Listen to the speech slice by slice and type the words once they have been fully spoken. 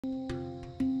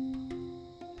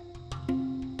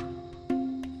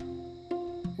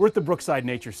We're at the Brookside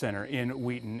Nature Center in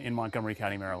Wheaton in Montgomery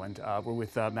County, Maryland. We're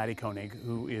with Maddie Koenig,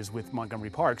 who is with Montgomery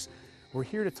Parks. We're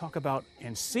here to talk about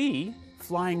and see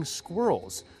flying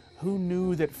squirrels. Who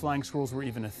knew that flying squirrels were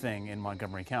even a thing in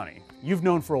Montgomery County? You've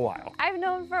known for a while. I've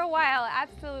known for a while,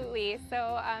 absolutely.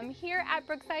 So here at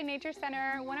Brookside Nature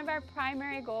Center, one of our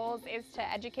primary goals is to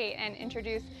educate and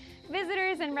introduce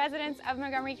visitors and residents of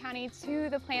Montgomery County to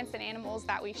the plants and animals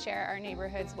that we share our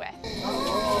neighborhoods with.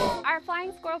 Our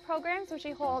flying squirrel programs, which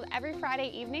we hold every Friday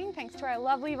evening, thanks to our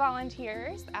lovely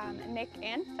volunteers, Nick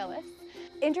and Phyllis,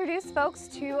 introduce folks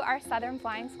to our southern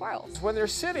flying squirrels. When they're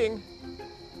sitting,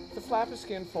 the flap of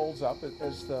skin folds up,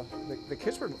 as the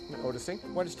kids were noticing.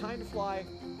 When it's time to fly,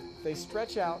 they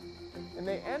stretch out, and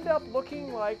they end up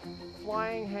looking like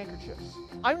flying handkerchiefs.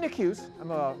 I'm Nick Hughes.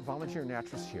 I'm a volunteer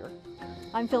naturalist here.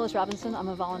 I'm Phyllis Robinson. I'm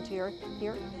a volunteer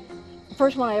here. The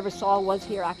first one I ever saw was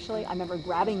here, actually. I remember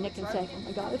grabbing Nick and saying, "Oh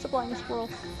my God, it's a flying squirrel."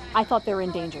 I thought they were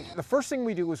endangered. The first thing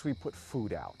we do is we put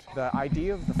food out. The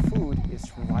idea of the food is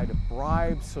to provide a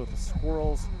bribe so the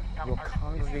squirrels will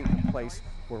congregate in a place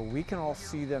where we can all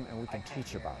see them and we can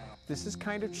teach about them. This is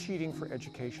kind of cheating for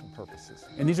educational purposes.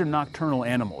 And these are nocturnal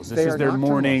animals. This They is are their nocturnals.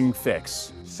 morning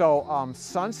fix. So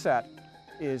sunset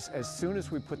is as soon as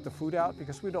we put the food out,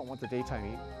 because we don't want the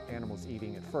daytime animals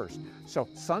eating it first. So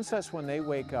sunset's when they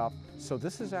wake up, so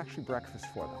this is actually breakfast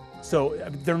for them. So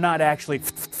they're not actually...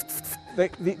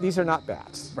 These are not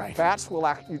bats. Right. Bats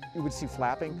will you would see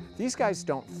flapping. These guys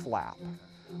don't flap.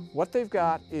 What they've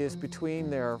got is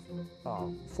between their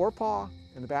forepaw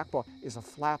and the back paw is a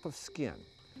flap of skin.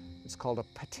 It's called a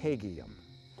patagium.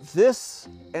 This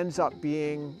ends up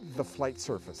being the flight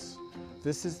surface.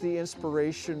 This is the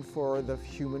inspiration for the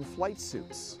human flight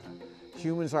suits.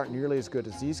 Humans aren't nearly as good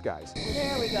as these guys.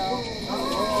 There we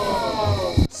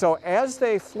go. So as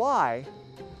they fly,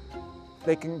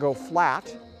 they can go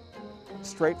flat,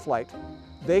 straight flight.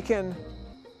 They can,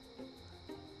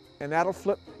 and that'll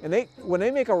flip. And when they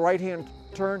make a right-hand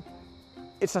turn,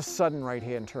 it's a sudden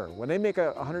right-hand turn. When they make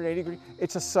a 180 degree,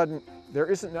 it's a sudden. There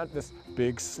isn't this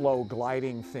big, slow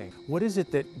gliding thing. What is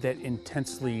it that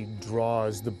intensely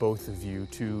draws the both of you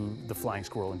to the flying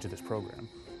squirrel into this program?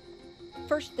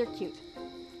 First, they're cute.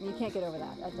 You can't get over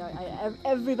that.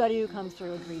 Everybody who comes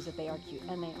through agrees that they are cute,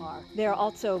 and they are. They're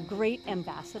also great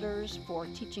ambassadors for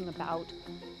teaching about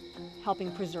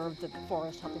helping preserve the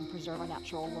forest, helping preserve our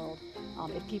natural world.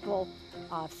 If people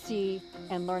see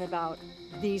and learn about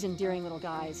these endearing little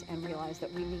guys and realize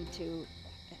that we need to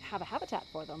have a habitat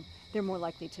for them, they're more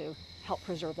likely to help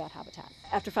preserve that habitat.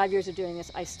 After 5 years of doing this,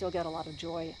 I still get a lot of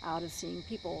joy out of seeing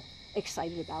people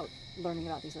excited about learning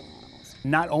about these little animals.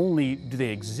 Not only do they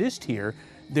exist here,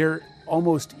 they're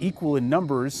almost equal in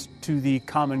numbers to the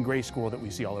common gray squirrel that we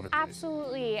see all over the place.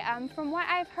 Absolutely. From what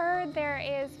I've heard, there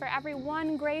is, for every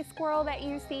one gray squirrel that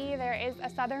you see, there is a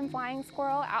southern flying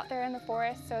squirrel out there in the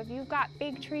forest. So if you've got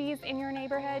big trees in your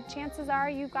neighborhood, chances are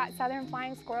you've got southern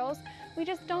flying squirrels. We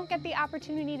just don't get the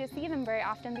opportunity to see them very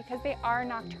often because they are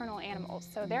nocturnal animals.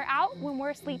 So they're out when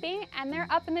we're sleeping and they're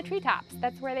up in the treetops.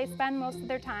 That's where they spend most of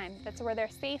their time. That's where they're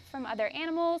safe from other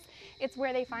animals. It's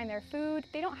where they find their food.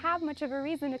 They don't have much of a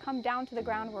reason to come down to the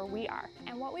ground where we are.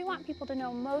 And what we want people to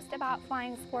know most about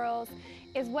flying squirrels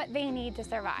is what they need to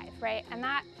survive, right? And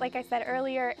that, like I said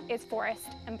earlier, is forest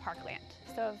and parkland.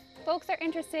 So if folks are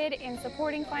interested in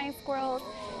supporting flying squirrels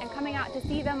and coming out to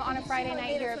see them on a Friday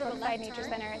night here at Brookside Nature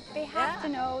Center, they have to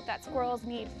know that squirrels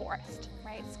need forest,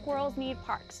 right? Squirrels need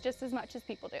parks just as much as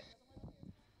people do.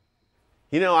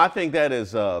 You know, I think that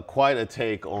is quite a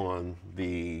take on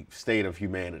the state of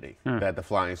humanity, that the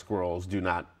flying squirrels do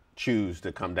not choose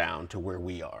to come down to where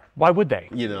we are. Why would they?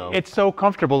 You know, it's so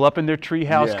comfortable up in their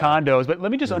treehouse condos. But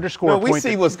let me just underscore. No, we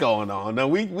see what's going on. No,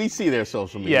 we see their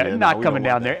social media. Yeah, not coming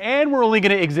down there. And we're only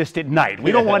going to exist at night.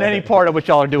 We don't want any part of what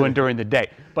y'all are doing during the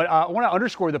day. But I want to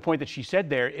underscore the point that she said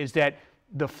there is that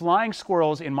the flying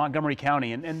squirrels in Montgomery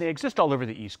County, and they exist all over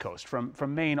the East Coast,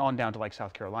 from Maine on down to like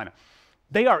South Carolina,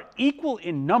 they are equal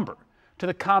in number to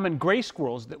the common gray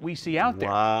squirrels that we see out there.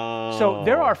 Wow. So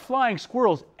there are flying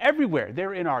squirrels everywhere.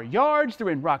 They're in our yards, they're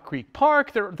in Rock Creek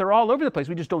Park, they're all over the place.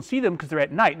 We just don't see them because they're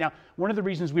at night. Now, one of the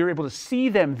reasons we were able to see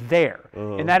them there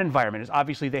in that environment is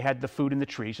obviously they had the food in the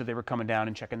tree, so they were coming down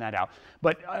and checking that out.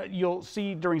 But you'll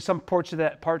see during some parts of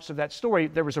that story,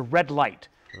 there was a red light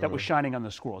that was shining on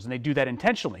the squirrels. And they do that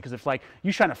intentionally because if like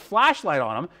you shine a flashlight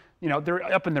on them, you know, they're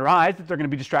up in their eyes, they're going to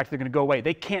be distracted, they're going to go away.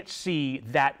 They can't see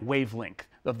that wavelength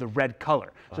of the red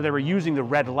color. So they were using the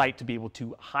red light to be able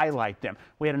to highlight them.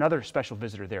 We had another special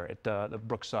visitor there at the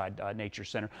Brookside Nature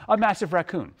Center, a massive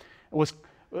raccoon. It was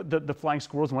the flying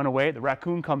squirrels went away. The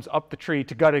raccoon comes up the tree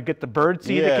to go to get the bird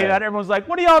seed that came out. Everyone's like,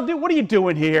 what do y'all do? What are you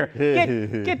doing here?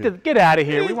 Get out of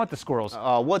here. We want the squirrels.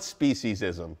 What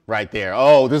speciesism right there?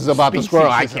 Oh, this is about the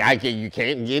squirrel. You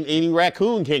can't get any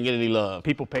raccoon can't get any love.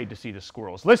 People paid to see the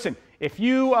squirrels. Listen, if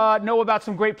you know about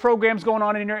some great programs going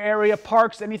on in your area,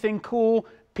 parks, anything cool,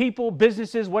 people,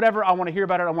 businesses, whatever, I want to hear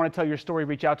about it. I want to tell your story.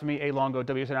 Reach out to me,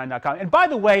 alongo@wsn9.com. And by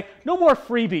the way, no more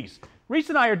freebies. Reese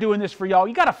and I are doing this for y'all.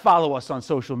 You got to follow us on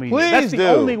social media. That's the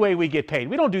only way we get paid.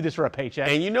 We don't do this for a paycheck.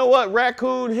 And you know what,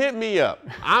 Raccoon, hit me up.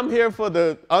 I'm here for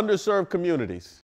the underserved communities.